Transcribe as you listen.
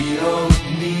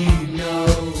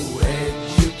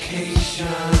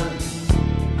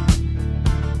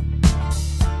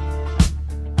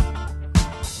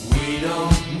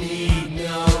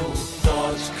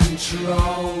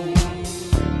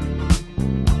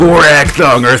Borak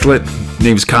Thong Earthlet.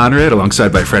 Name's Conrad,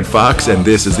 alongside my friend Fox, and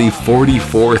this is the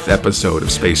 44th episode of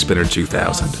Space Spinner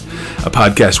 2000, a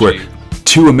podcast where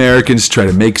two Americans try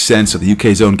to make sense of the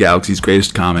UK's own galaxy's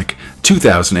greatest comic,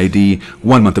 2000 AD,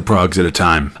 1 month of Progs at a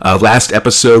time. Last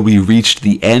episode, we reached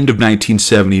the end of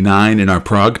 1979 in our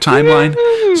Prog timeline,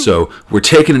 so we're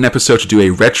taking an episode to do a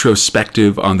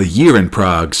retrospective on the year in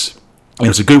Progs. And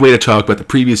it's a good way to talk about the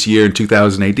previous year in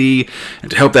 2000 AD,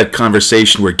 and to help that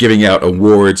conversation, we're giving out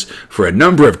awards for a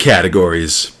number of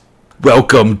categories.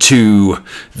 Welcome to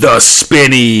the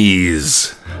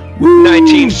Spinnies! Woo.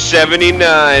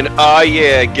 1979. Oh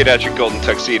yeah, get out your golden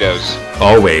tuxedos.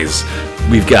 Always.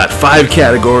 We've got 5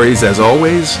 categories, as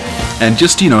always. And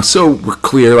just, so we're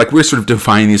clear, we're sort of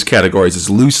defining these categories as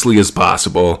loosely as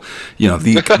possible.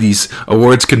 These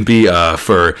awards can be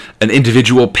for an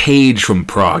individual page from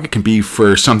Prog. It can be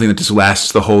for something that just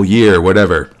lasts the whole year,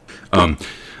 whatever.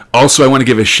 Also, I want to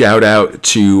give a shout out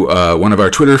to one of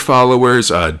our Twitter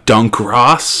followers, Dunk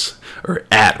Ross, or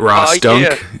at Ross Dunk,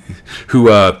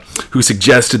 yeah. who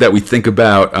suggested that we think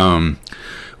about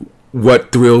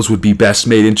what thrills would be best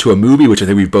made into a movie, which I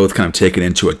think we've both kind of taken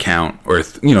into account or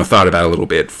thought about a little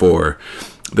bit for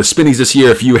the Spinnies this year.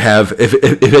 If you have, if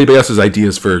anybody else has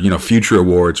ideas for future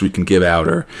awards we can give out,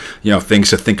 or things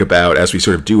to think about as we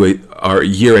sort of do our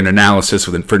year-end analysis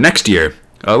for next year,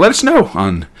 let us know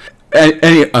on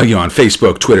any on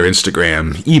Facebook, Twitter,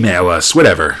 Instagram, email us,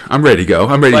 whatever. I'm ready to go.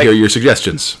 I'm ready to hear your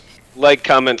suggestions. Like,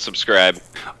 comment, subscribe.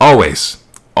 Always.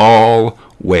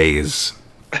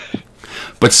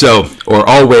 But so, or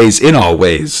always in all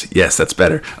ways. Yes, that's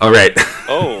better. All right.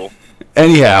 Oh.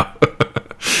 Anyhow,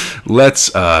 let's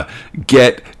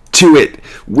get to it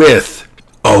with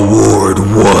Award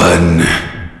 1,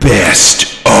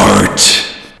 Best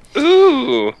Art.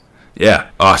 Ooh.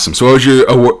 Yeah, awesome. So what was your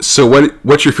award? So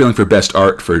what's your feeling for Best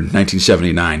Art for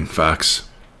 1979, Fox?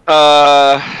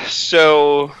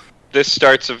 So this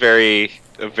starts a very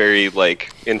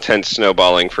intense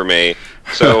snowballing for me.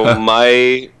 So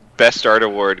my Best Art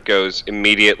Award goes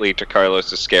immediately to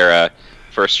Carlos Ezquerra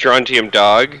for Strontium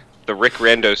Dog, the Rick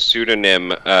Rando pseudonym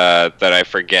that I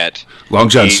forget. Long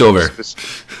John Silver.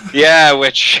 Yeah,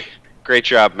 which, great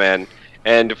job, man.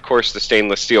 And, of course, the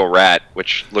Stainless Steel Rat,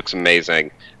 which looks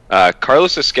amazing.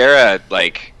 Carlos Ezquerra,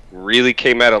 really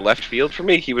came out of left field for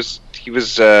me. He was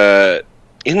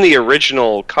in the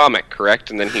original comic,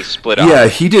 correct? And then he split up. Yeah,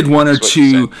 he did one or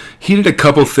two. He did a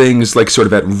couple things, sort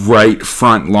of at right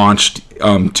front launched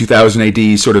 2000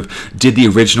 AD, sort of did the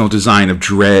original design of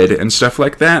Dredd and stuff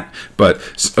like that. But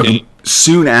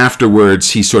soon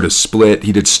afterwards, he sort of split.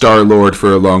 He did Star-Lord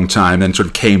for a long time, then sort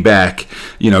of came back,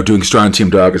 doing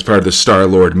Strontium Dog as part of the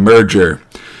Star-Lord merger.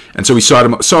 And so we saw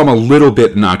him a little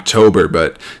bit in October,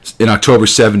 but in October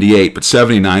 78, but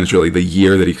 79 is really the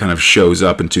year that he kind of shows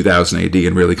up in 2000 AD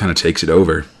and really kind of takes it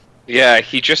over. Yeah,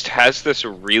 he just has this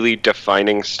really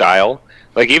defining style.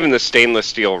 Even the Stainless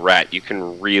Steel Rat, you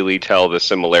can really tell the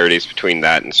similarities between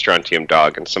that and Strontium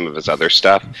Dog and some of his other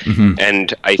stuff. Mm-hmm.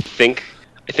 And I think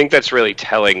that's really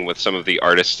telling with some of the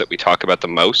artists that we talk about the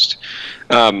most.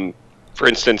 For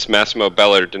instance, Massimo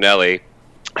Bellardinelli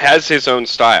has his own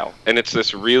style, and it's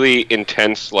this really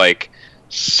intense,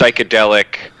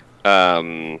 psychedelic,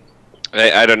 I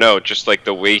don't know, just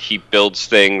the way he builds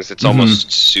things. It's almost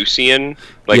Seussian,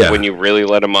 when you really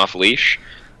let him off leash.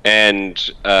 And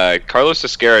Carlos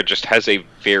Ezquerra just has a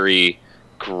very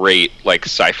great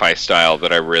sci-fi style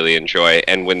that I really enjoy,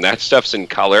 and when that stuff's in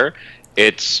color,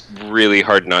 it's really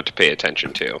hard not to pay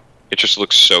attention to. It just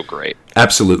looks so great.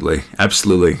 Absolutely.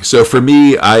 So for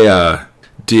me, I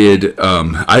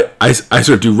sort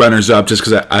of do runners up just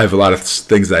because I have a lot of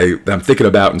things that I'm thinking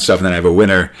about and stuff, and then I have a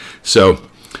winner. So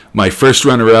my first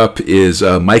runner up is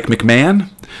Mike McMahon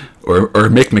or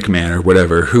Mick McMahon or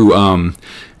whatever, who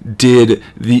did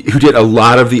a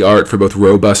lot of the art for both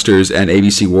Robusters and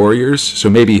ABC Warriors. So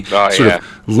maybe of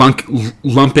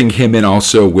lumping him in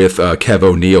also with Kev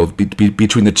O'Neill.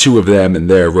 Between the two of them and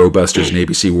their Robusters and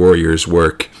ABC Warriors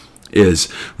work is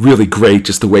really great.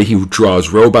 Just the way he draws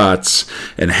robots,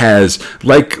 and has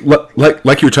like you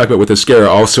were talking about with Ezquerra,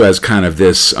 also has kind of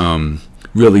this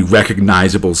really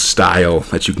recognizable style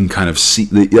that you can kind of see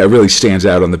that really stands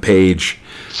out on the page.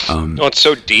 It's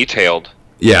so detailed.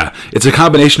 Yeah, it's a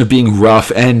combination of being rough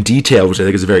and detailed, which I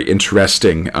think is a very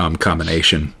interesting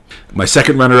combination. My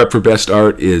second runner-up for Best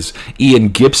Art is Ian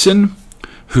Gibson,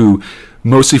 who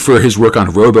mostly for his work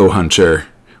on Robo Hunter,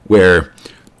 where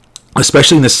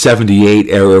especially in the 78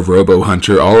 era of Robo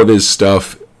Hunter, all of his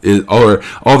stuff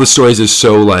all the stories is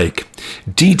so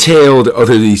detailed. There are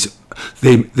these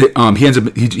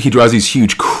he draws these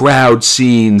huge crowd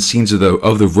scenes of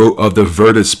the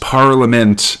Virtus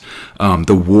Parliament,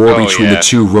 the war between the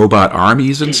two robot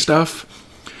armies and stuff.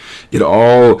 It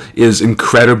all is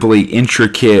incredibly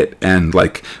intricate and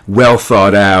like well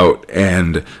thought out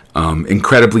and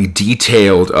incredibly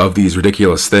detailed of these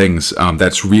ridiculous things.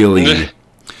 That's really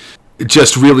it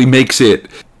just really makes it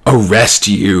arrest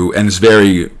you, and is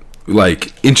very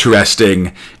like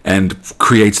interesting and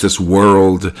creates this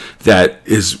world that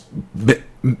is,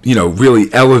 you know,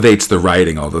 really elevates the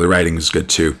writing, although the writing is good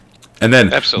too. And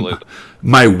then absolutely,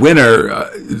 my winner,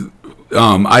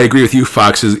 I agree with you,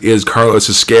 Fox, is Carlos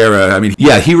Ezquerra. I mean,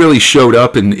 yeah, he really showed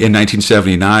up in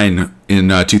 1979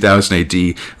 in 2000 AD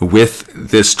with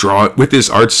this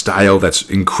art style that's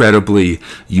incredibly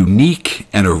unique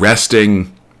and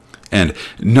arresting, and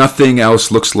nothing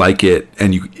else looks like it,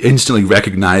 and you instantly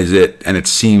recognize it, and it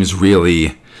seems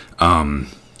really, what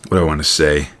do I want to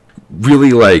say?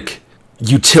 Really like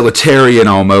utilitarian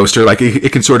almost, or like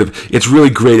it can sort of, it's really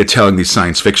great at telling these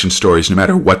science fiction stories no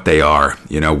matter what they are,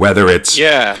 you know, whether it's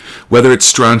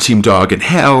Strontium Dog in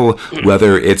Hell,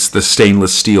 whether it's the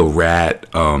stainless steel rat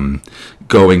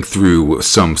going through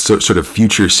some sort of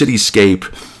future cityscape,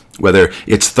 whether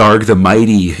it's Tharg the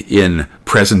Mighty in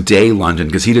present day London,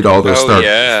 because he did all those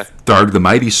Tharg the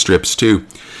Mighty strips too,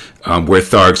 where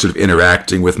Tharg's sort of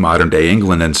interacting with modern day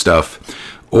England and stuff,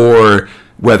 or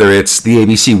whether it's the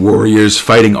ABC Warriors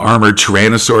fighting armored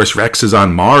Tyrannosaurus Rexes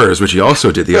on Mars, which he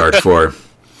also did the art for.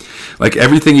 Like,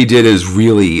 everything he did is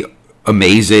really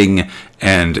amazing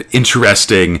and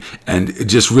interesting, and it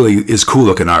just really is cool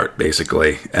looking art,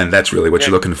 basically. And that's really what you're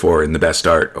looking for in the Best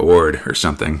Art Award or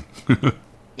something.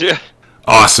 Yeah.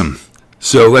 Awesome.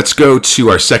 So let's go to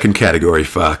our second category,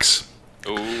 Fox.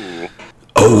 Ooh.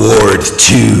 Award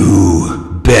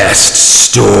 2, Best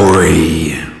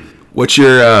Story. What's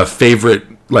your favorite,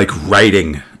 like,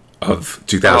 writing of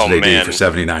 2000 AD for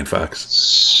 79, Fox?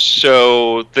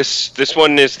 So this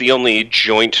one is the only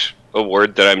joint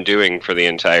award that I'm doing for the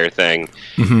entire thing.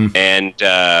 Mm-hmm.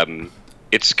 And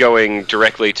it's going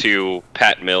directly to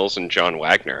Pat Mills and John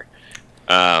Wagner.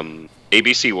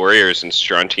 ABC Warriors and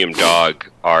Strontium Dog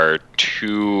are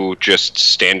two just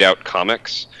standout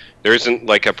comics. There isn't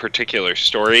like a particular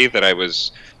story that I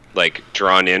was like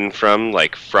drawn in from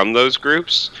those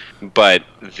groups, but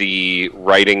the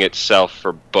writing itself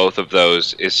for both of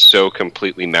those is so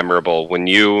completely memorable. When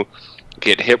you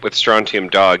get hit with Strontium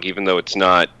Dog, even though it's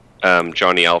not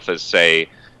Johnny Alpha's, say,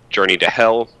 Journey to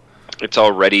Hell, it's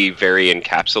already very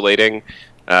encapsulating.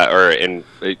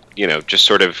 Just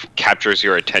sort of captures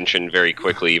your attention very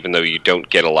quickly, even though you don't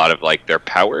get a lot of like their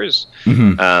powers.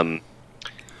 Mm-hmm.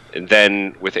 And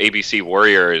then with ABC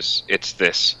Warriors, it's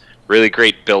this really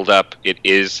great build-up. It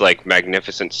is like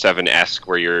Magnificent Seven-esque,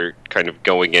 where you're kind of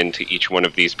going into each one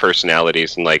of these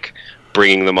personalities and like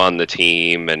bringing them on the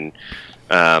team, and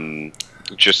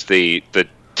just the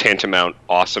tantamount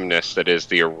awesomeness that is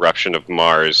the eruption of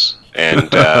Mars. And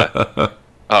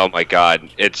oh my God,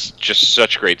 it's just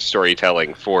such great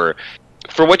storytelling for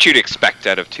what you'd expect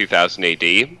out of 2000 AD.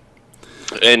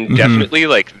 And mm-hmm. definitely,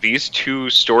 like, these two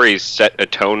stories set a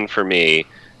tone for me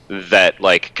that,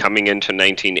 like, coming into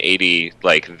 1980,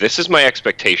 like, this is my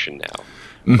expectation now.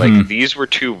 Mm-hmm. Like, these were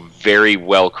two very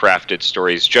well-crafted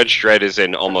stories. Judge Dredd is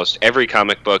in almost every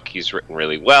comic book. He's written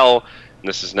really well. And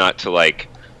this is not to, like,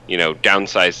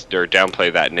 downsize or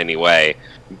downplay that in any way.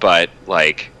 But,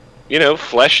 like,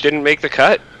 Flesh didn't make the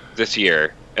cut this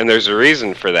year, and there's a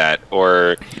reason for that.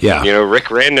 Or,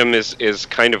 Rick Random is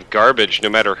kind of garbage no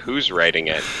matter who's writing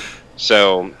it.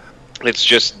 So it's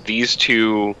just these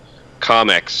two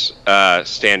comics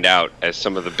stand out as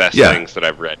some of the best things that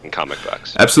I've read in comic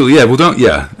books. Absolutely, yeah. Well, don't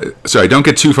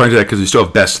get too far into that, because we still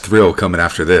have Best Thrill coming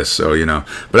after this. So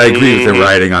but I agree with the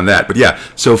writing on that. But yeah,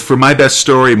 so for my best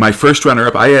story, my first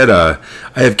runner-up, I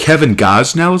have Kelvin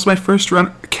Gosnell as my first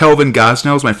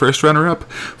runner-up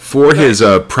for his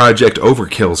Project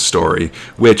Overkill story.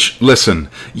 Which, listen,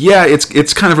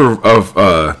 it's kind of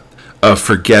a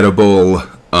forgettable.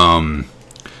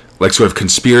 Like sort of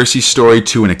conspiracy story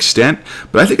to an extent,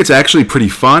 but I think it's actually pretty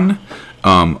fun.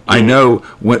 I know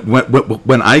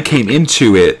when I came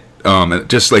into it,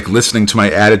 just like listening to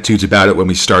my attitudes about it when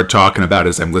we start talking about it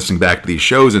as I'm listening back to these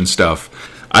shows and stuff,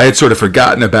 I had sort of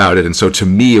forgotten about it, and so to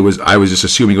me I was just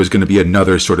assuming it was going to be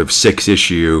another sort of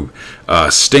 6-issue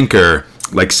stinker,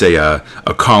 like say a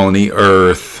Colony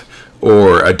Earth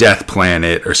or a Death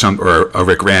Planet or a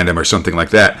Rick Random or something like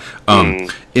that.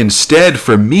 Instead,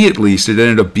 for me at least, it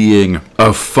ended up being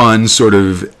a fun sort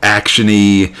of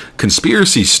action-y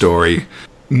conspiracy story,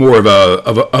 more of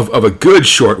a good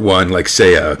short one, like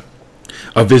say a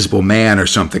A Visible Man or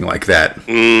something like that.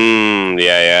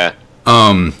 Yeah.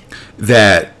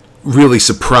 That really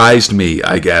surprised me,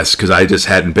 I guess, because I just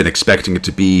hadn't been expecting it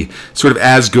to be sort of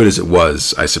as good as it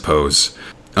was, I suppose.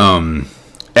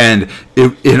 And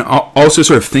in also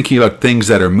sort of thinking about things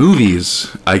that are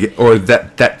movies, or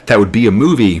that would be a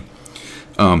movie.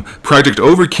 Project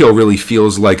Overkill really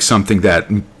feels like something that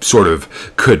sort of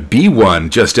could be one,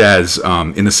 just as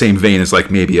in the same vein as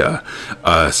like maybe a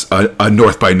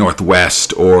North by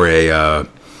Northwest or a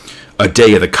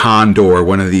Day of the Condor,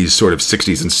 one of these sort of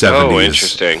 60s and 70s. Oh,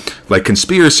 interesting. Like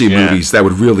conspiracy movies that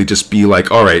would really just be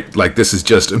like, all right, like this is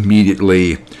just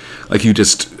immediately, like you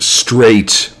just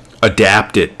straight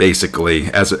adapt it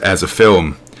basically as a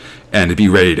film and to be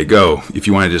ready to go if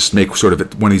you want to just make sort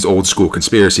of one of these old school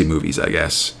conspiracy movies, I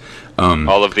guess.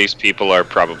 All of these people are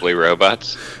probably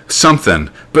robots?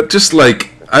 Something. But just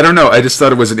like, I don't know, I just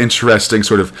thought it was an interesting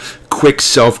sort of quick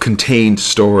self-contained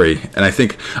story. And I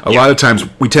think a lot of times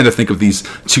we tend to think of these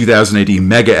 2000 AD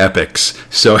mega epics.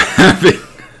 So having,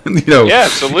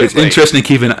 absolutely. It's interesting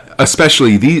keeping,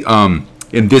 especially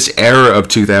in this era of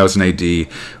 2000 AD,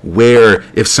 where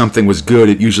if something was good,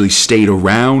 it usually stayed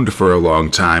around for a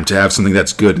long time. To have something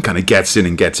that's good and kind of gets in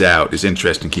and gets out is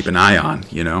interesting to keep an eye on,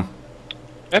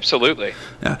 Absolutely.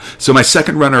 Yeah. So my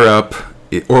second runner-up,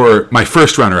 or my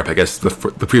first runner-up, I guess the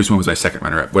previous one was my second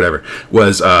runner-up, whatever,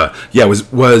 was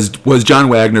John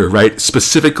Wagner, right?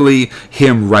 Specifically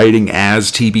him writing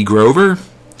as T.B. Grover,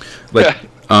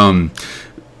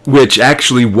 which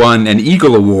actually won an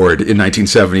Eagle Award in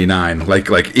 1979.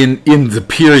 Like in the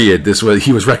period,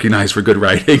 he was recognized for good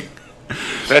writing.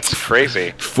 That's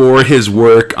crazy. For his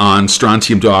work on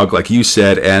Strontium Dog, like you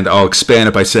said, and I'll expand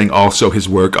it by saying also his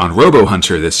work on Robo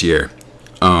Hunter this year.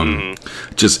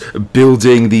 Just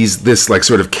building this like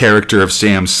sort of character of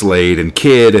Sam Slade and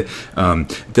Kid,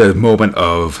 the moment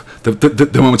of the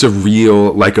moments of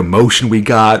real like emotion we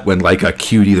got when like a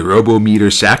cutie the Robo Meter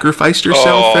sacrificed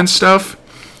herself and stuff.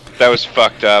 That was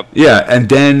fucked up. Yeah, and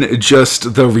then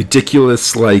just the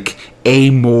ridiculous, like,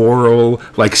 amoral,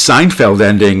 like Seinfeld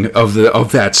ending of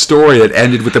that story that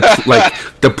ended with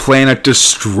the planet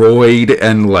destroyed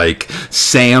and like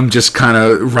Sam just kind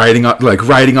of riding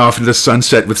off into the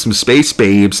sunset with some space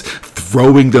babes,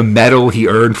 throwing the medal he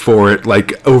earned for it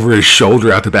like over his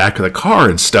shoulder out the back of the car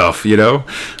and stuff.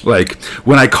 Like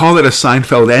when I call it a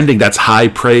Seinfeld ending, that's high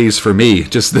praise for me.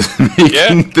 Just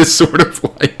making this sort of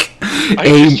like. I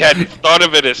just hadn't thought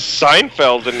of it as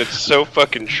Seinfeld, and it's so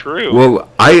fucking true. Well,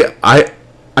 I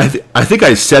think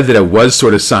I said that it was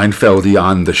sort of Seinfeld-y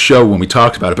on the show when we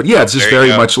talked about it, but yeah, it's just very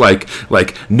much like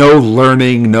no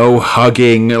learning, no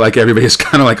hugging, like everybody's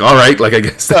kind of like, all right, like I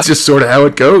guess that's just sort of how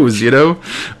it goes, This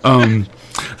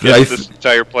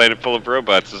entire planet full of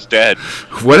robots is dead.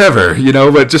 Whatever,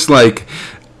 but just like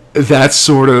that's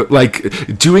sort of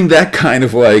like doing that kind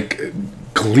of like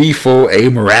gleeful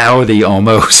amorality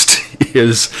almost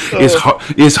is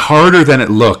harder than it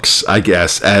looks, I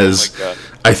guess, as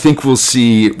I think we'll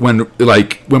see when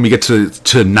we get to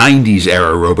 90s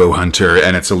era Robo Hunter,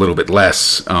 and it's a little bit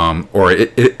less, or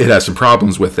it has some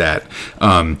problems with that,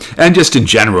 and just in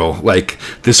general, like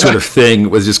this sort of thing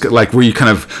was just like where you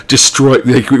kind of destroy,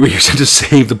 like where you're trying to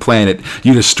save the planet,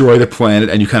 you destroy the planet,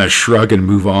 and you kind of shrug and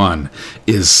move on,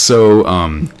 is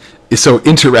so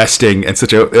interesting and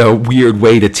such a weird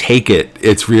way to take it.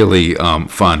 It's really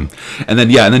fun. And then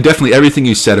definitely everything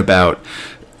you said about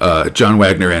John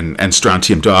Wagner and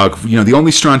Strontium Dog. The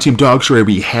only Strontium Dog story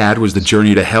we had was the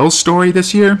Journey to Hell story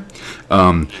this year.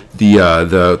 The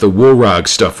Woolrog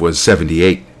stuff was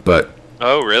 78, but.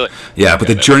 Oh, really? Yeah, but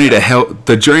the Journey to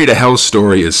Hell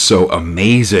story is so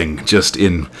amazing, just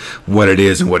in what it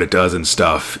is and what it does and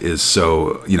stuff is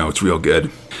so, it's real good.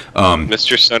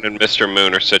 Mr. Sun and Mr.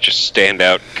 Moon are such a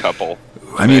standout couple.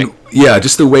 I mean, yeah,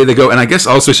 just the way they go. And I guess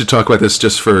also I should talk about this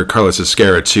just for Carlos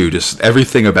Esquerra, too. Just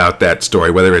everything about that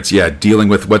story, whether it's, dealing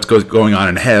with what's going on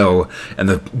in hell and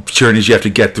the journeys you have to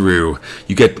get through.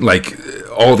 You get, like,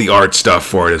 all the art stuff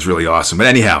for it is really awesome. But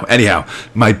anyhow,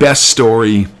 my best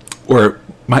story, or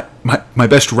my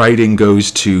best writing goes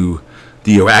to...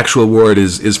 The actual award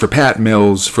is for Pat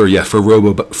Mills for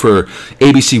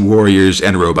ABC Warriors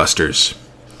and Robusters.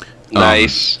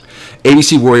 Nice.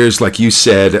 ABC Warriors, like you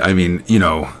said, I mean,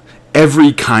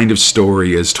 every kind of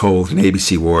story is told in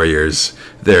ABC Warriors.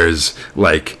 There's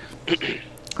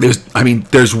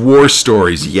war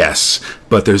stories, yes,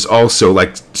 but there's also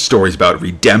like stories about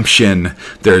redemption.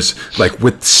 There's like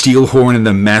with Steelhorn and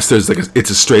the Mess. There's like it's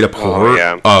a straight up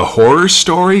horror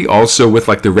story, also with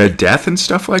like the Red Death and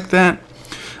stuff like that.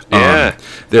 Yeah.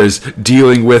 There's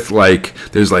dealing with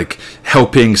there's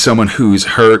helping someone who's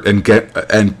hurt and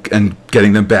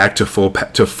getting them back to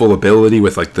full ability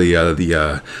with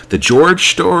the George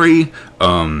story.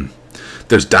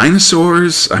 There's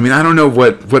dinosaurs. I mean, I don't know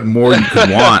what more you could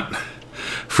want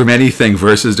from anything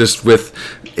versus just with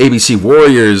ABC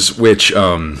Warriors, which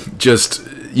just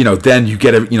then you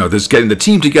get there's getting the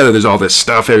team together. There's all this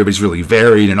stuff. Everybody's really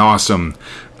varied and awesome.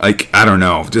 I don't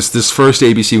know. Just this first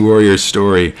ABC Warriors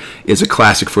story is a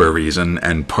classic for a reason,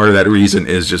 and part of that reason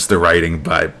is just the writing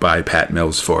by Pat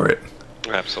Mills for it.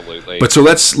 Absolutely. But so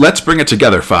let's bring it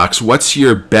together, Fox. What's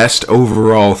your best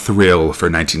overall thrill for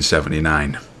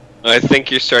 1979? I think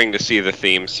you're starting to see the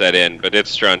theme set in, but it's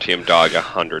Strontium Dog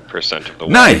 100% of the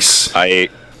way. Nice.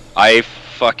 I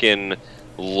fucking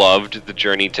loved the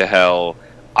Journey to Hell.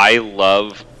 I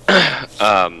love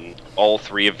all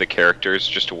three of the characters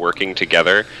just working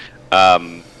together.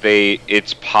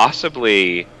 It's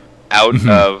possibly out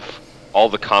of all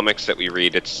the comics that we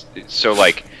read. It's so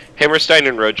Hammerstein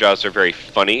and Roadjaws are very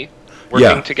funny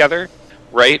working together,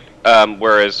 right?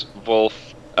 Whereas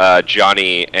Wolf,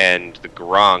 Johnny, and the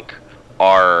Gronk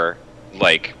are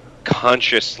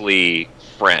consciously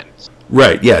friends.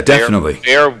 Right. Yeah. Definitely.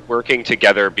 They're working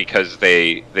together because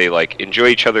they enjoy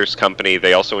each other's company.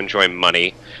 They also enjoy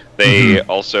money. They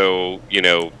also,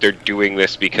 they're doing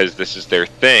this because this is their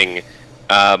thing,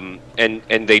 and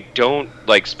they don't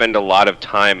spend a lot of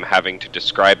time having to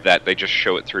describe that. They just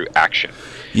show it through action.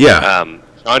 Yeah.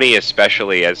 Johnny,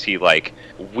 especially, as he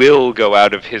will go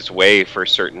out of his way for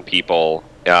certain people,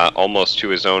 almost to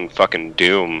his own fucking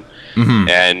doom,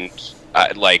 and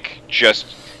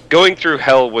just going through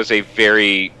hell was a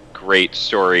very great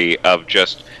story of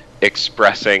just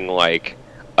expressing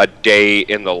a day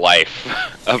in the life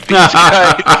of these guys.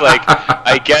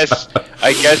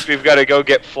 I guess we've got to go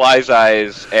get Fly's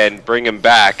Eyes and bring him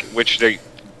back, which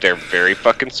they're very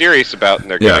fucking serious about, and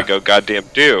they're gonna go goddamn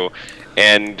do.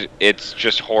 And it's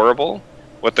just horrible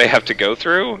what they have to go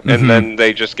through, and then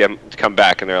they just come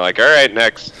back, and they're like, all right,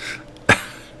 next.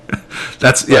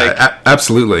 That's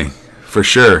absolutely, for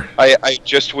sure. I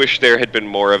just wish there had been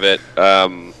more of it.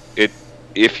 I'm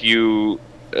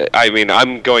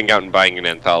going out and buying an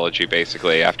anthology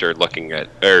basically after looking at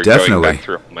going back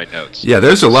through my notes. Yeah,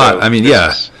 there's a lot.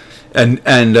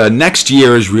 And next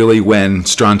year is really when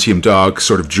Strontium Dog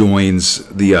sort of joins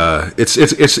the.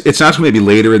 It's not maybe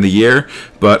later in the year,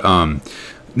 but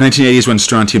 1980 is when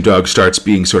Strontium Dog starts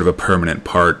being sort of a permanent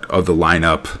part of the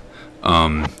lineup.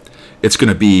 It's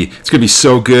gonna be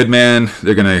so good, man.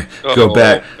 They're gonna go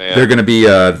back. Man. They're gonna be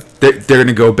they're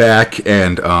gonna go back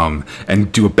and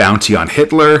do a bounty on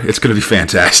Hitler. It's gonna be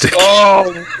fantastic.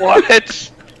 Oh,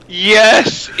 what?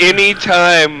 Yes,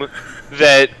 anytime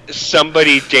that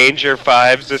somebody Danger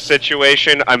Fives a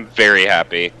situation, I'm very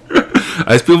happy.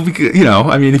 I feel,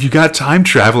 if you got time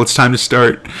travel, it's time to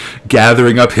start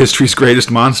gathering up history's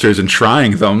greatest monsters and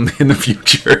trying them in the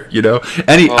future.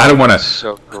 I don't want to.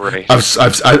 So great.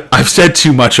 I've said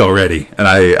too much already, and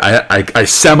I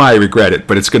semi regret it,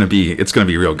 but it's gonna be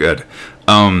real good.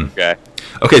 Okay.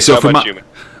 Okay. So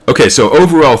so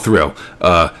overall thrill.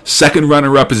 Second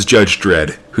runner-up is Judge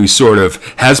Dredd, who sort of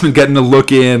has been getting a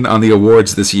look in on the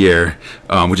awards this year,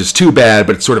 which is too bad,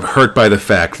 but it's sort of hurt by the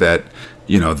fact that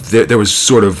there was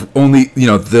sort of only,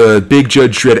 the big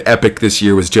Judge Dredd epic this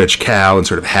year was Judge Cal, and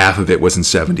sort of half of it was in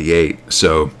 1978.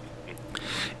 So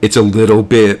it's a little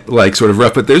bit sort of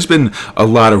rough, but there's been a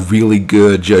lot of really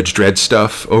good Judge Dredd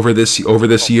stuff over this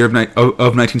year of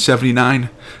 1979.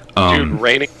 Dude,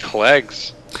 Raining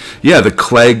Clegs. Yeah, the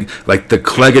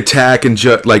Clegg attack and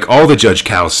all the Judge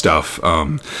Cal stuff,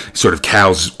 sort of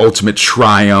Cal's ultimate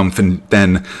triumph, and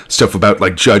then stuff about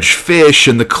Judge Fish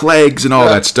and the Cleggs and all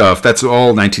that stuff. That's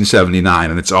all 1979,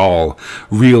 and it's all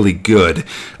really good.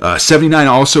 79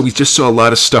 also, we just saw a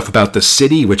lot of stuff about the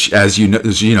city, which, as you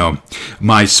know,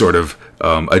 my sort of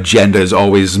agenda is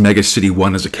always Mega City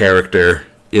 1 as a character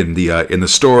in the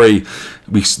story.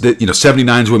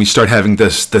 79 is when we start having the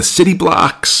city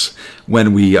blocks,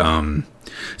 when we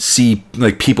see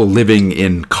people living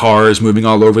in cars moving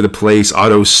all over the place.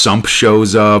 Otto Sump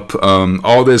shows up.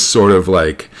 All this sort of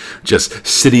just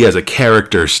city as a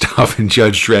character stuff in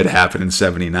Judge Dredd happened in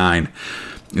 79.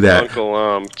 That Uncle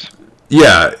Ump.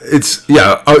 Yeah, it's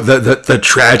the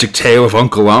tragic tale of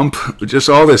Uncle Ump. Just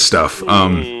all this stuff.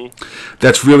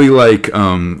 That's really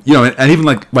and even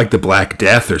like the Black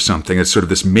Death or something. It's sort of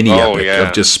this mini epic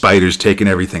of just spiders taking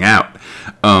everything out.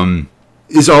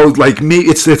 Is all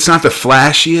it's not the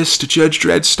flashiest Judge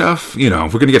Dredd stuff. We're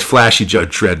gonna get flashy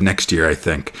Judge Dredd next year, I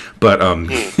think. But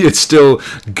it's still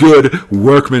good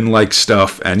workman-like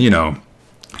stuff, and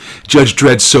Judge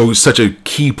Dredd's such a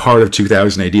key part of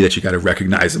 2000 AD that you got to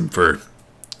recognize him for,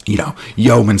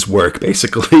 yeoman's work,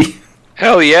 basically.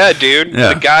 Hell yeah, dude.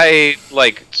 Yeah. The guy,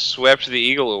 swept the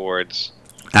Eagle Awards.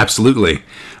 Absolutely.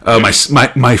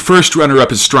 My first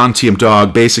runner-up is Strontium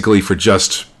Dog, basically for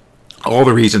just all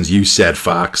the reasons you said,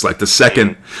 Fox. Like, the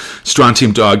second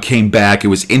Strontium Dog came back, it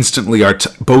was instantly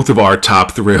both of our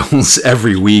top thrills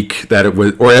every week that it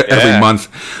was, or every month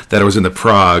that it was in the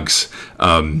progs.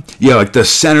 Like the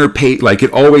center page, like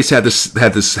it always had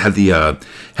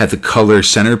the color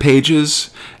center pages,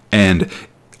 and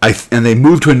they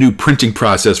moved to a new printing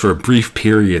process for a brief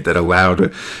period that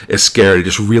allowed Ezquerra to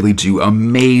just really do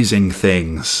amazing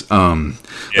things. Like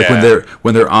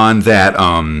when they're on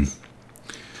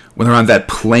that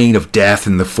plane of death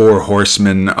and the four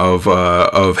horsemen of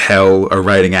hell are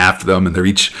riding after them, and they're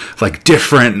each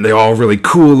different, and they're all really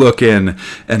cool looking,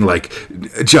 and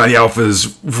Johnny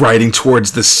Alpha's riding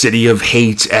towards the city of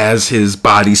hate as his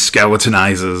body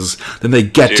skeletonizes. Then they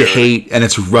get to hate, and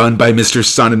it's run by Mr.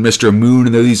 Sun and Mr. Moon,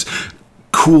 and there are these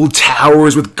cool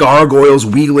towers with gargoyles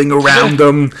wheeling around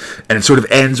them, and it sort of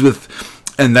ends with...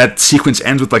 And that sequence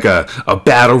ends with a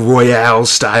battle royale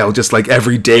style, just like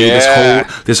every day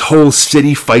this whole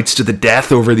city fights to the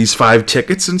death over these 5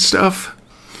 tickets and stuff.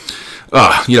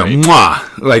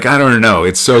 Mwah. Like, I don't know,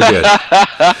 it's so good.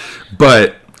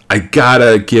 But I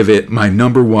gotta give it my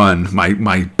number one,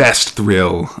 my best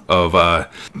thrill of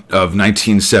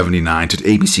 1979 to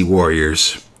ABC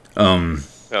Warriors. Hell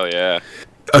yeah.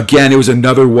 Again, it was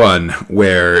another one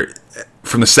where,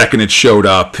 from the second it showed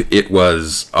up, it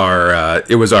was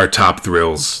our top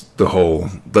thrills the whole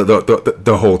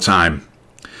time.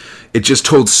 It just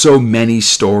told so many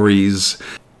stories,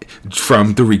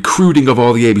 from the recruiting of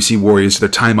all the ABC Warriors to the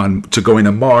time to going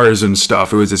to Mars and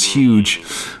stuff. It was this huge,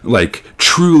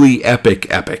 truly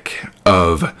epic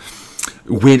of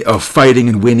fighting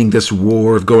and winning this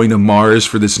war, of going to Mars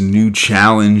for this new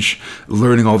challenge,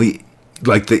 learning all the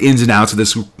ins and outs of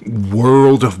this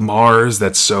world of Mars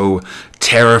that's so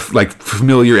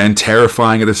familiar and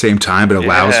terrifying at the same time, but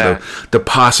allows the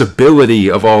possibility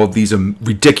of all of these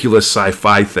ridiculous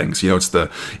sci-fi things.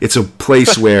 It's a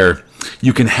place where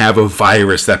you can have a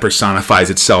virus that personifies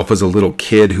itself as a little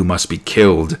kid who must be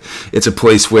killed. It's a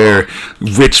place where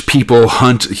rich people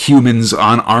hunt humans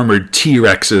on armored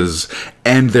T-Rexes,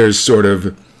 and there's sort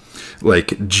of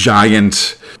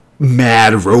giant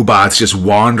mad robots just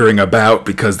wandering about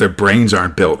because their brains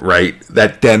aren't built right,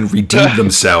 that then redeem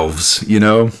themselves,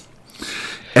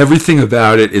 Everything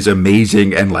about it is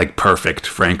amazing and perfect,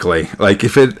 frankly.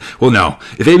 If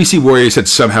ABC Warriors had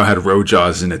somehow had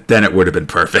Rojaws in it, then it would have been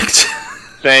perfect.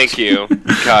 Thank you.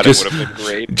 God, it would have been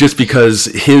great. Just because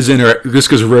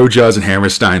Rojaws and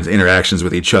Hammerstein's interactions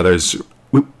with each other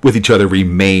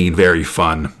remain very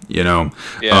fun, Yeah.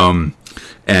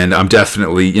 And I'm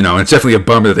definitely, it's definitely a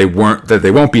bummer that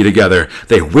they won't be together.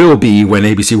 They will be when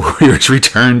ABC Warriors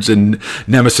returns in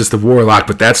Nemesis the Warlock,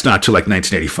 but that's not till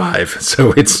 1985.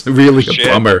 So it's really a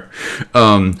bummer.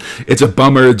 It's a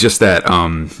bummer just that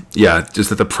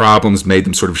the problems made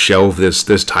them sort of shelve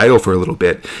this title for a little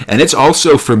bit. And it's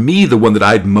also, for me, the one that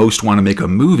I'd most want to make a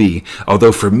movie.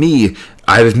 Although for me,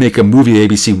 I would make a movie,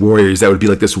 ABC Warriors, that would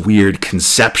be this weird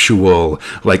conceptual,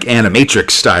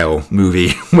 Animatrix style movie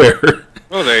where...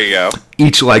 Oh, there you go.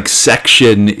 Each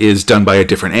section is done by a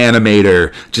different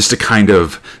animator, just to kind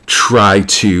of try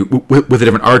to, with a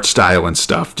different art style and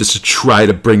stuff, just to try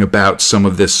to bring about some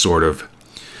of this sort of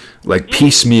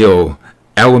piecemeal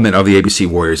element of the ABC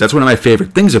Warriors. That's one of my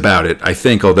favorite things about it, I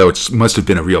think, although it must have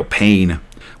been a real pain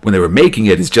when they were making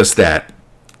it, is just that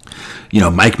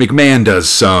Mike McMahon does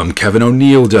some, Kevin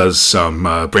O'Neill does some,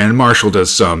 Brandon Marshall does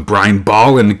some, Brian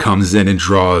Ballin comes in and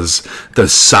draws the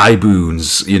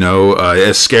Cyboons,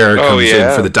 Ezquerra comes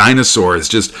in for the dinosaurs.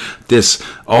 Just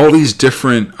all these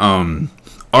different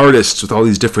artists with all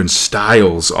these different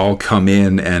styles all come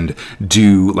in and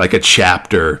do a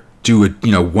chapter, do a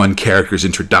one character's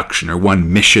introduction or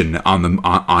one mission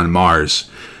on Mars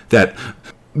that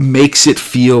makes it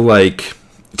feel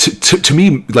to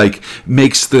me,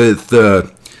 makes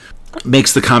the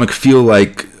comic feel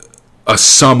like a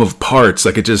sum of parts.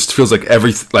 It just feels like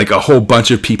a whole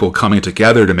bunch of people coming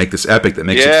together to make this epic. That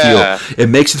makes it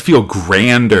makes it feel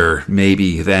grander,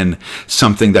 maybe, than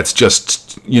something that's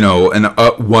just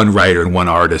one writer and one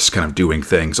artist kind of doing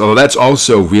things. Although that's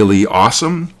also really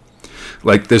awesome.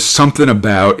 There's something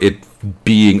about it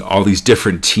being all these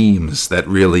different teams that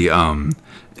really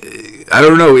I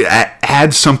don't know, it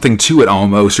adds something to it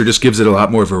almost, or just gives it a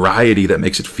lot more variety that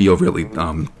makes it feel really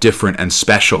different and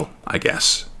special, I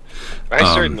guess.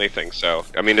 I certainly think so.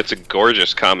 I mean, it's a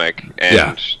gorgeous comic,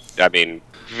 and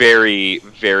very,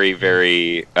 very,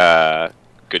 very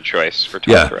good choice for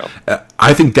Tom Thrill.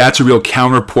 I think that's a real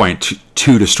counterpoint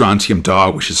to Strontium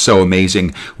Dog, which is so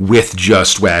amazing with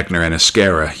just Wagner and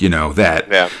Esquerra.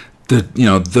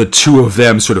 The two of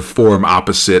them sort of form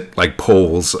opposite like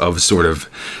poles of sort of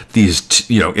these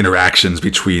interactions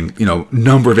between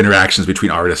number of interactions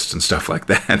between artists and stuff like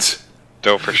that.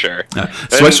 Oh, for sure.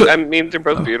 I mean, they're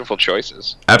both beautiful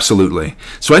choices. Absolutely.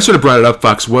 So I sort of brought it up,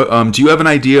 Fox. What do you have an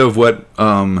idea of what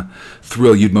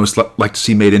Thrill you'd most like to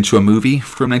see made into a movie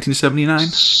from 1979?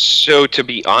 So to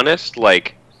be honest,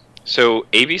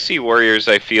 ABC Warriors,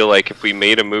 I feel like if we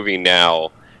made a movie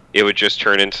now, it would just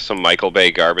turn into some Michael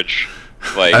Bay garbage.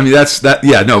 I mean,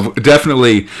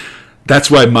 definitely.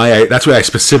 That's why I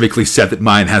specifically said that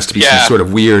mine has to be some sort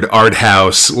of weird art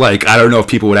house. I don't know if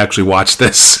people would actually watch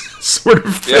this sort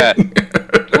of thing. Yeah.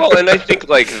 Well, and I think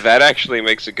that actually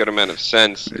makes a good amount of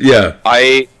sense. Yeah.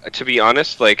 To be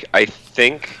honest, I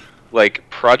think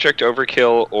Project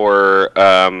Overkill or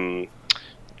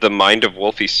The Mind of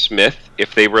Wolfie Smith,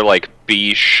 if they were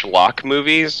B schlock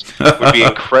movies, would be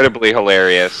incredibly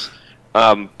hilarious.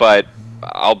 But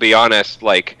I'll be honest,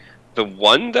 the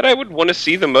one that I would want to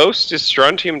see the most is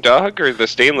Strontium Dog or the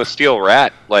Stainless Steel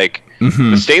Rat.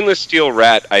 The Stainless Steel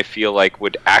Rat, I feel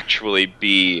would actually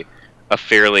be a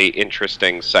fairly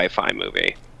interesting sci-fi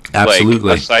movie.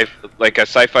 Absolutely. A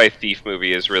sci-fi thief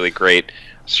movie is really great.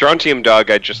 Strontium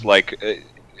Dog, I just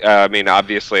I mean,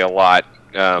 obviously a lot.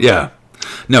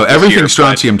 No, everything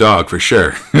Strontium Dog for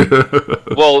sure.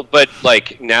 Well, but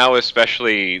now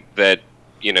especially that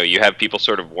you have people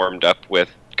sort of warmed up with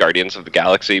Guardians of the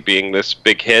Galaxy being this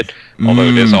big hit, although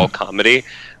it is all comedy.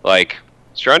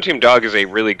 Strontium Dog is a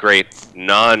really great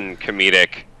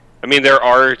non-comedic. I mean, there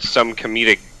are some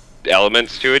comedic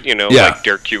elements to it, like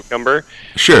Dirk Cucumber.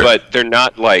 Sure. But they're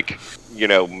not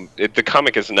the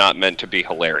comic is not meant to be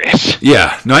hilarious.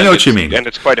 Yeah, no, I know what you mean. And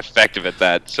it's quite effective at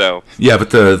that, so. Yeah,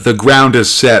 but the ground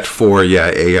is set for,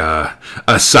 a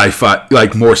sci-fi,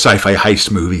 more sci-fi heist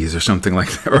movies or something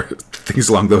like that, or things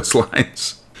along those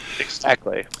lines.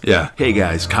 Exactly. Yeah. Hey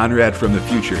guys, Conrad from the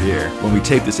future here. When we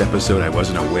taped this episode, I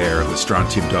wasn't aware of the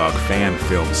Strontium Dog fan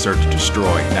film Search and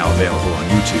Destroy, now available on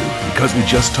YouTube. Because we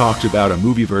just talked about a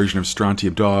movie version of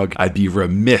Strontium Dog, I'd be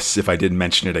remiss if I didn't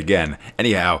mention it again.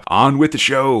 Anyhow, on with the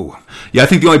show. Yeah, I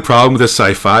think the only problem with a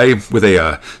sci-fi, with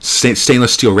a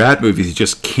Stainless Steel Rat movie, is you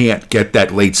just can't get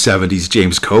that late 70s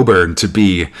James Coburn to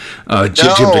be Jim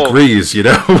DeGrees, It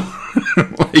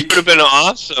would have been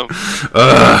awesome.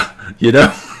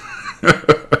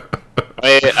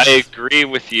 I agree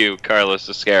with you, Carlos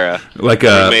Esquerra.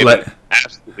 An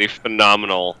absolutely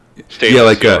phenomenal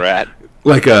Stainless Steel Rat.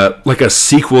 Like a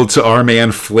sequel to Our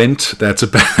Man Flint. That's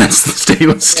the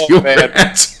Stainless Steel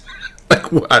Rat.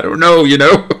 I don't know,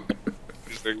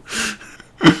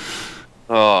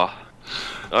 Oh,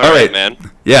 all right, man.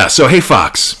 Yeah. So hey,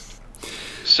 Fox.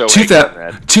 So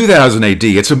 2000 AD.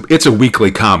 It's a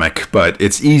weekly comic, but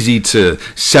it's easy to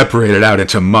separate it out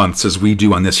into months as we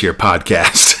do on this here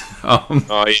podcast.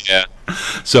 Oh yeah.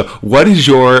 So what is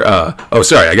your? I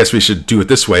guess we should do it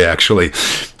this way actually.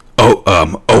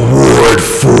 Award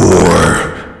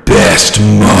for best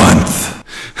month.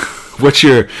 What's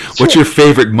your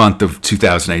favorite month of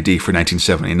 2000 AD for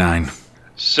 1979?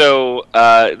 So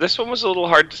this one was a little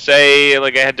hard to say.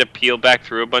 I had to peel back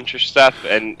through a bunch of stuff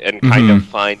and kind of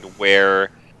find where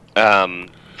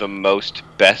the most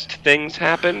best things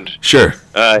happened. Sure.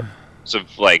 So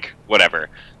whatever.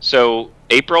 So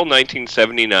April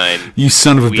 1979. You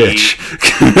son of a bitch.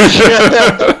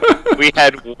 We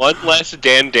had one less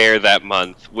Dan Dare that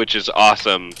month, which is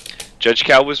awesome. Judge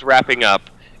Cal was wrapping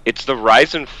up. It's the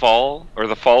rise and fall, or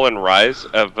the fall and rise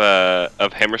of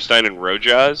Hammerstein and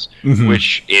Rojas,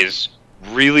 which is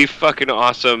really fucking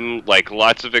awesome.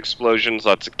 Lots of explosions,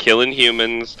 lots of killing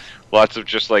humans, lots of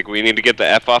just we need to get the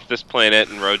F off this planet,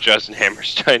 and Rojas and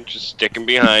Hammerstein just sticking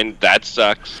behind. That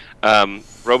sucks.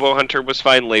 Robo Hunter was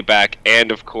finally back,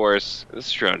 and of course,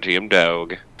 Strontium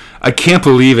Dog. I can't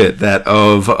believe it that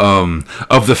of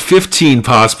the 15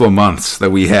 possible months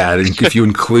that we had, if you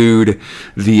include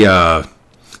the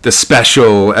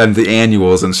special and the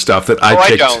annuals and stuff that I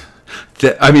picked. I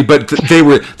don't. But they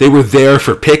were there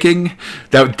for picking.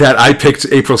 That I picked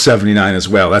April '79 as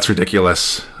well. That's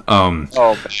ridiculous. Man,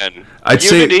 I'd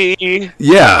Unity. say,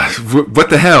 yeah. What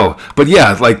the hell? But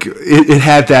yeah, it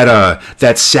had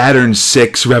that Saturn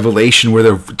VI revelation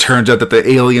where it turns out that the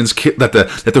aliens, that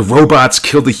the robots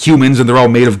killed the humans and they're all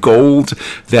made of gold.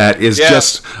 That is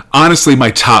just honestly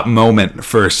my top moment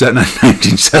for set in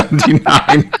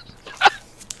 1979.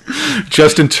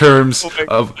 Just in terms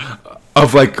of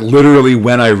of like literally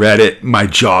when I read it, my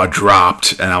jaw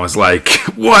dropped, and I was like,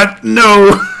 "What?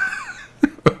 No!"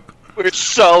 We're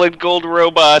solid gold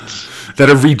robots that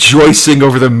are rejoicing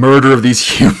over the murder of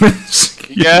these humans.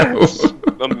 Yes,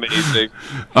 amazing.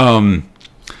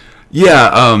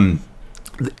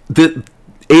 The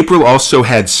April also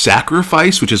had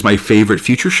Sacrifice, which is my favorite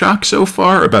Future Shock so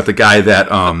far, about the guy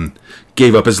that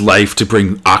gave up his life to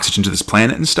bring oxygen to this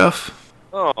planet and stuff.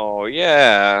 Oh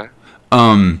yeah.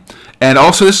 And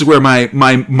also this is where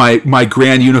my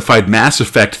grand unified Mass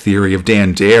Effect theory of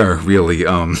Dan Dare really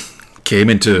came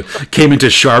into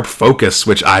sharp focus,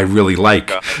 which I really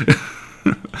like.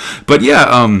 But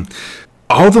yeah,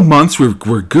 all the months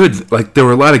were good. Like there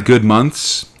were a lot of good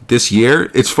months this year.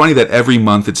 It's funny that every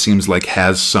month it seems like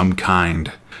has some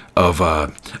kind of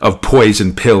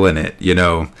poison pill in it, you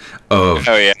know. Oh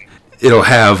yeah. It'll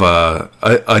have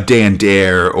a Dan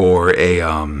Dare or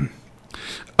a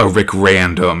Rick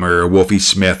Random or a Wolfie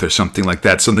Smith or something like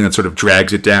that. Something that sort of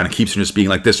drags it down and keeps it just being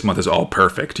like, this month is all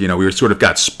perfect. You know, we sort of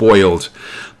got spoiled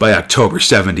by October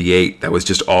 '78. That was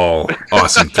just all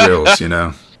awesome thrills, you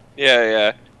know.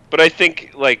 Yeah. But I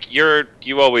think like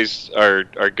you always are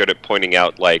good at pointing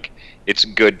out like it's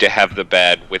good to have the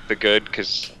bad with the good,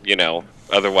 because you know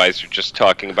otherwise you're just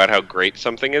talking about how great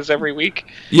something is every week.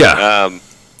 Yeah.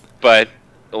 But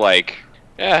like,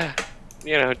 yeah,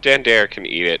 you know, Dan Dare can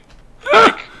eat it.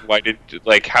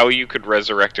 Like, how you could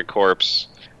resurrect a corpse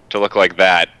to look like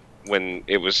that when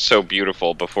it was so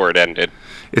beautiful before it ended.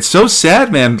 It's so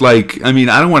sad, man. Like, I mean,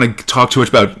 I don't want to talk too much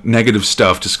about negative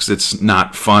stuff just because it's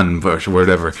not fun or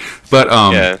whatever.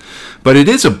 But but it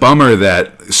is a bummer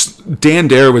that Dan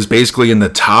Dare was basically in the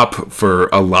top for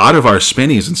a lot of our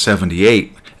spinnies in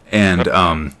 '78,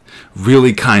 and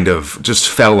really kind of just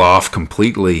fell off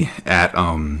completely at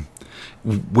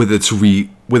with its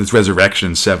resurrection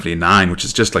in '79, which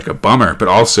is just like a bummer, but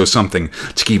also something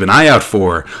to keep an eye out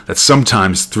for. That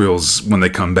sometimes thrills, when they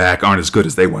come back, aren't as good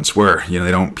as they once were. You know,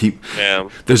 they don't.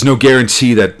 There's no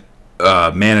guarantee that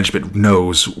management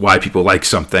knows why people like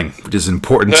something, which is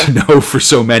important to know for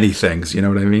so many things. You know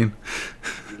what I mean?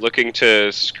 Looking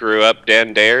to screw up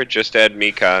Dan Dare? Just add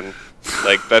Mekon.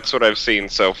 Like that's what I've seen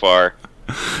so far.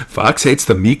 Fox hates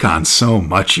the Mekon so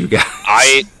much, you guys.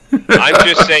 I'm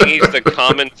just saying he's the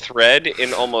common thread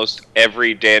in almost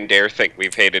every Dan Dare thing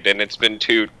we've hated, and it's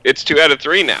 2 out of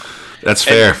 3 now. That's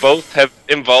fair. And both have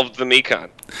involved the Mekon.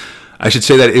 I should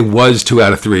say that it was 2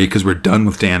 out of 3 because we're done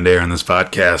with Dan Dare in this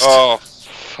podcast. Oh,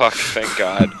 fuck, thank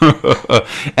God.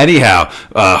 Anyhow,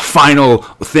 final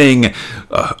thing,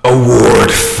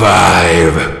 Award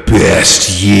 5,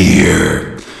 Best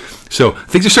Year. So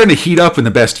things are starting to heat up in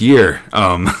the best year.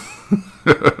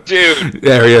 Dude.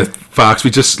 Area, Fox. We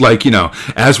just like, you know,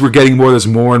 as we're getting there's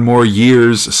more and more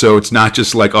years, so it's not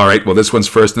just like, all right, well, this one's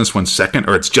first and this one's second,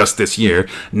 or it's just this year.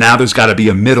 Now there's got to be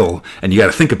a middle, and you got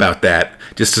to think about that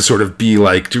just to sort of be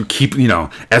like, to keep, you know,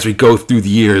 as we go through the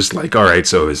years, like, all right,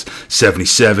 so is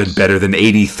 77 better than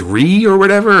 83 or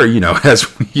whatever, or, you know, as,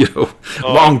 you know,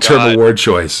 long-term award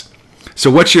choice. So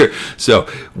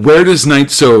where does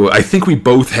so I think we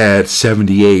both had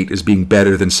 78 as being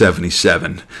better than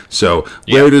 77. So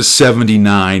where does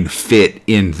 79 fit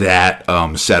in that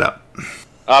setup?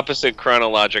 Opposite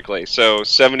chronologically. So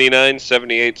 79,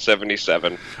 78,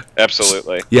 77.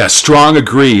 Absolutely. Yeah, strong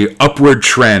agree. Upward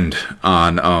trend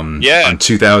on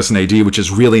 2000 AD, which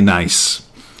is really nice.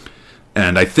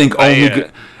 And I think I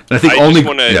just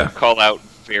want to call out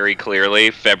very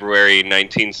clearly, February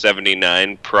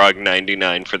 1979, Prague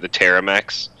 99 for the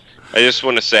Terramex. I just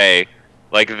want to say,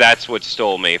 like, that's what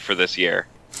stole me for this year.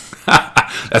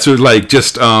 That's what, like,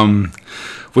 just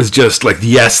was just like,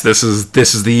 yes, this is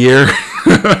the year.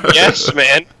 Yes,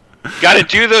 man. Got to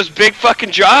do those big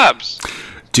fucking jobs.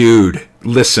 Dude,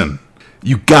 listen,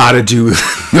 you got to do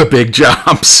the big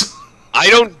jobs. I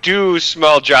don't do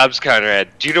small jobs,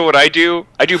 Conrad. Do you know what I do?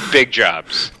 I do big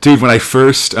jobs. Dude, when I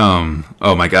first, oh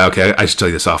my god, okay, I should tell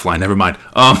you this offline, never mind.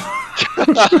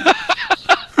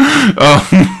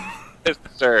 Yes,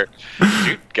 sir.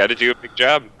 Dude, gotta do a big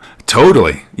job.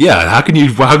 Totally. Yeah, how could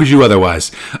you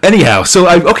otherwise? Anyhow, so,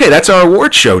 that's our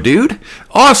award show, dude.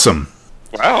 Awesome.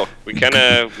 Wow,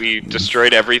 we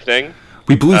destroyed everything.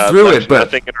 We blew through it, but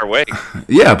nothing in our way.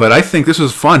 Yeah, but I think this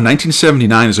was fun.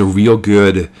 1979 is a real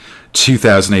good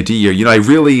 2000 AD year. You know,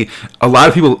 a lot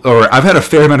of people, or I've had a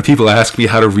fair amount of people ask me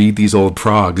how to read these old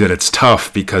progs, and it's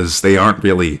tough because they aren't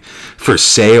really for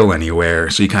sale anywhere.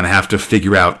 So you kind of have to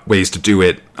figure out ways to do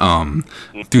it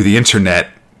through the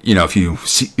internet. You know,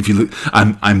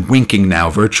 I'm winking now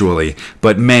virtually,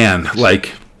 but man,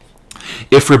 like,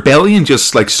 if Rebellion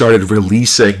just like started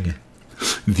releasing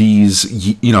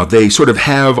they sort of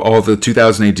have all the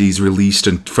 2000 ADs released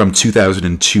from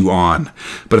 2002 on,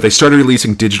 but if they started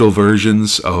releasing digital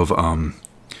versions of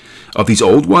these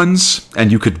old ones,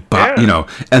 and you could buy,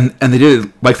 and they did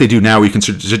it like they do now, where you can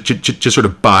just sort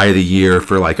of buy the year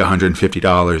for like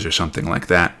 $150 or something like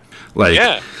that.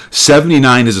 Like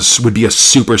 79 would be a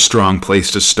super strong place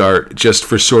to start, just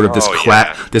for sort of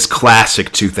this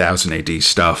classic 2000 AD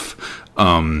stuff,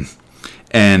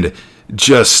 and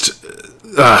just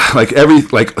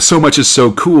so much is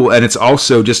so cool, and it's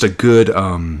also just a good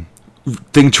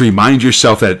thing to remind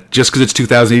yourself that just because it's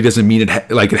 2000 AD doesn't mean it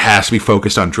has to be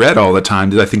focused on Dredd all the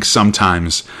time. I think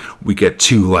sometimes we get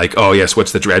too like, oh yes,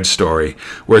 what's the Dredd story?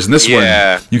 Whereas in this one,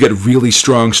 you get really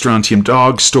strong Strontium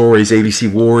Dog stories,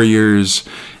 ABC Warriors,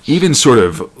 even sort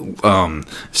of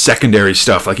secondary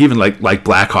stuff, like even like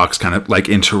Blackhawk's kind of like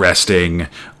interesting,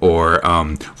 or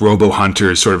Robo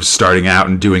Hunter sort of starting out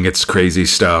and doing its crazy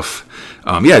stuff.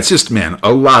 It's just, man,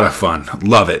 a lot of fun.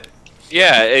 Love it.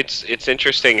 Yeah, it's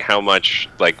interesting how much,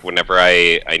 like, whenever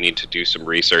I need to do some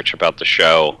research about the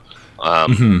show,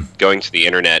 going to the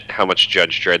internet, how much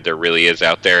Judge Dredd there really is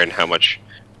out there, and how much,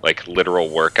 like, literal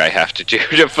work I have to do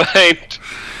to find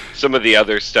some of the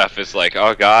other stuff is like,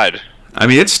 oh god. I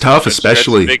mean, it's tough,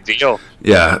 especially. It's a big deal.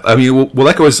 Yeah, I mean, well,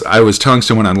 like I was telling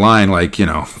someone online, like,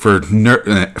 for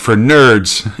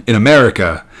nerds in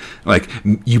America, like,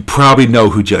 you probably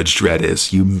know who Judge Dredd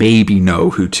is. You maybe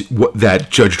know that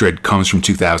Judge Dredd comes from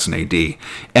 2000 AD.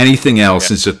 Anything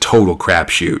else is a total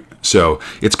crapshoot. So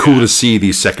it's cool to see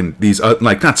these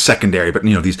not secondary, but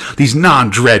these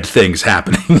non-Dredd things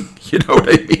happening. You know what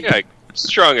I mean? Yeah.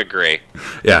 Strong agree.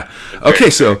 Yeah. Okay,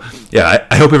 so, I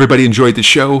hope everybody enjoyed the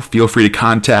show. Feel free to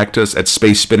contact us at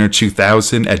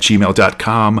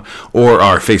spacespinner2000@gmail.com, or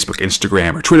our Facebook,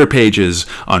 Instagram, or Twitter pages.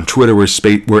 On Twitter, we're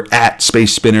at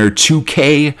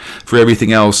SpaceSpinner2K. For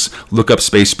everything else, look up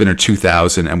Space Spinner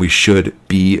 2000, and we should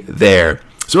be there.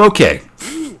 So, okay.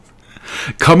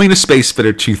 Coming to Space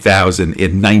Spinner 2000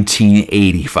 in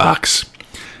 1980, Fox.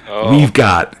 We've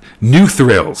got new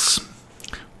thrills.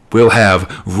 We'll have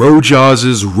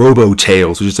Rojaw's Robo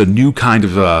Tales, which is a new kind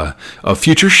of a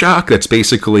Future Shock that's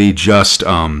basically just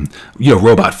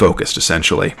robot focused,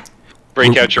 essentially.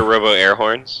 Break out your Robo air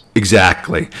horns.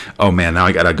 Exactly. Oh man, now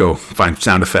I gotta go find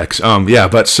sound effects.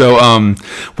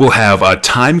 We'll have a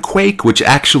Timequake, which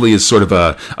actually is sort of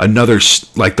another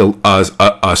like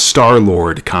a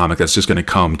Star-Lord comic that's just going to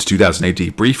come to 2000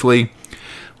 AD briefly.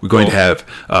 We're going to have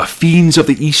Fiends of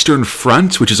the Eastern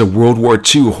Front, which is a World War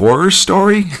II horror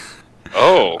story.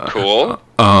 Oh, cool.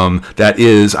 That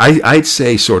is, I'd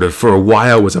say, sort of, for a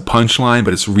while was a punchline,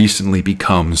 but it's recently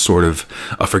become sort of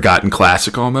a forgotten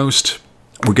classic almost.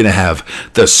 We're going to have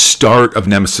the start of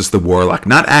Nemesis the Warlock.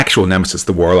 Not actual Nemesis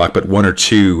the Warlock, but one or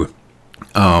two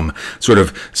sort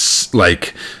of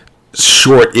like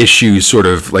short issues, sort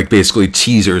of like basically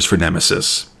teasers for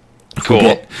Nemesis.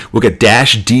 Cool. We'll get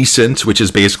Dash Decent, which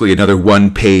is basically another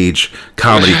one-page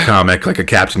comedy comic, like a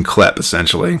Captain Klepp,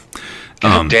 essentially.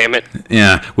 God damn it.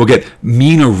 Yeah. We'll get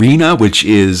Mean Arena, which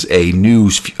is a new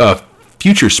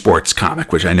Future Sports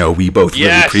comic, which I know we both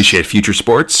really appreciate Future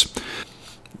Sports.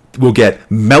 We'll get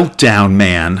Meltdown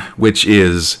Man, which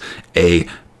is a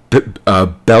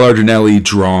Bellardinelli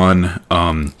drawn,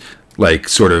 like,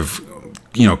 sort of,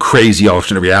 crazy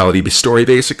alternate reality story,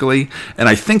 basically, and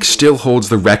I think still holds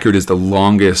the record as the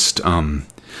longest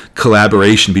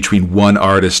collaboration between one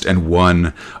artist and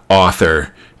one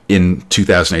author in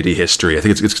 2000 AD history. I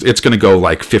think it's going to go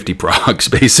like 50 progs,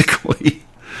 basically.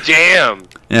 Damn.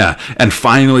 Yeah, and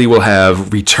finally we'll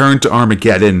have Return to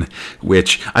Armageddon,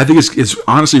 which I think is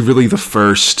honestly really the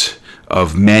first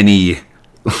of many.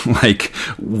 Like,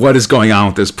 what is going on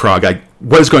with this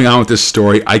what is going on with this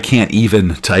story? I can't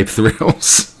even type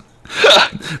thrills.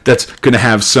 That's going to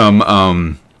have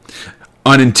some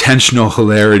unintentional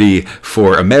hilarity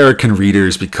for American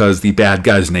readers, because the bad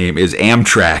guy's name is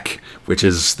Amtrak, which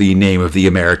is the name of the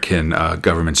American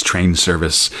government's train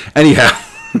service. Anyhow,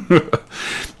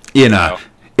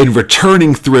 in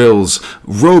returning thrills,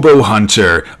 Robo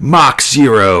Hunter, Mach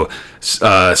Zero,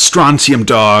 Strontium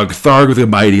Dog, Tharg the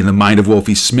Mighty, and the Mind of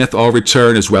Wolfie Smith all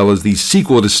return, as well as the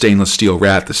sequel to Stainless Steel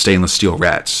Rat, The Stainless Steel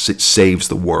Rat Saves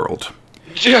the World.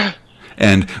 Yeah.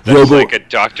 And that's like a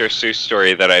Dr. Seuss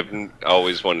story that I've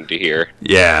always wanted to hear.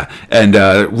 Yeah, and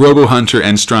Robo Hunter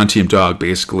and Strontium Dog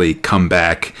basically come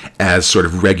back as sort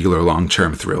of regular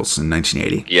long-term thrills in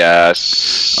 1980.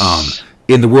 Yes.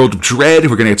 In the world of Dredd,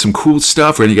 we're going to get some cool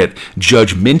stuff. We're going to get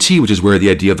Judge Minty, which is where the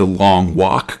idea of the long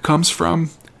walk comes from.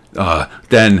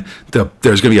 Then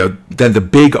there's going to be then the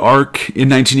big arc in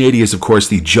 1980 is, of course,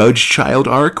 the Judge Child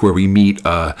arc, where we meet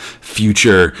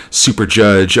future Super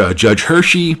Judge Judge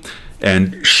Hershey,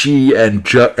 and she and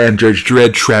Judge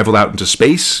Dredd travel out into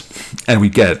space, and we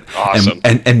get awesome.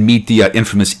 and meet the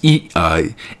infamous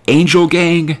Angel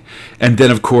Gang, and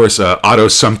then of course Otto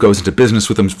Sump goes into business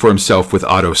for himself with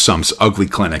Otto Sump's Ugly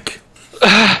Clinic.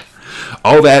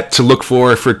 All that to look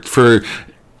for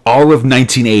all of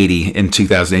 1980 in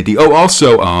 2080. Oh,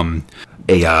 also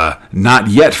a not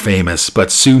yet famous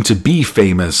but soon to be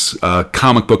famous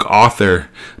comic book author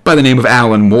by the name of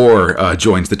Alan Moore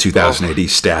joins the 2080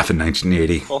 staff in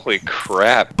 1980. Holy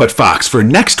crap. But Fox, for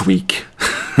next week,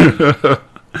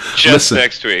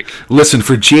 next week. Listen,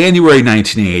 for January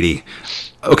 1980,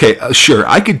 okay, sure,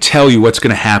 I could tell you what's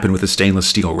going to happen with the Stainless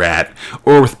Steel Rat,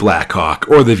 or with Blackhawk,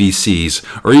 or the VCs,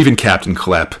 or even Captain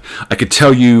Klepp. I could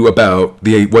tell you about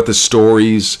what the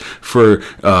stories for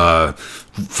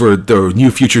the new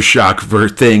Future Shock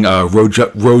thing,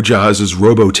 Rojaz's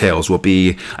Robo-Tales will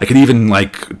be. I could even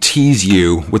tease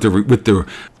you with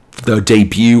the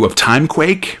debut of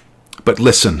Timequake. But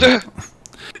listen,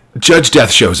 Judge Death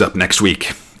shows up next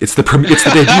week. It's the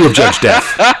debut of Judge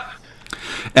Death.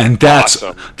 And that's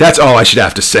all I should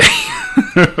have to say.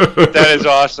 That is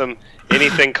awesome.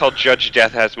 Anything called Judge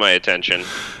Death has my attention.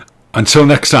 Until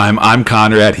next time, I'm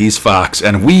Conrad, he's Fox,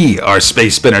 and we are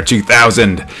Space Spinner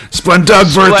 2000. Splendog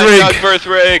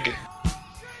Verthrig!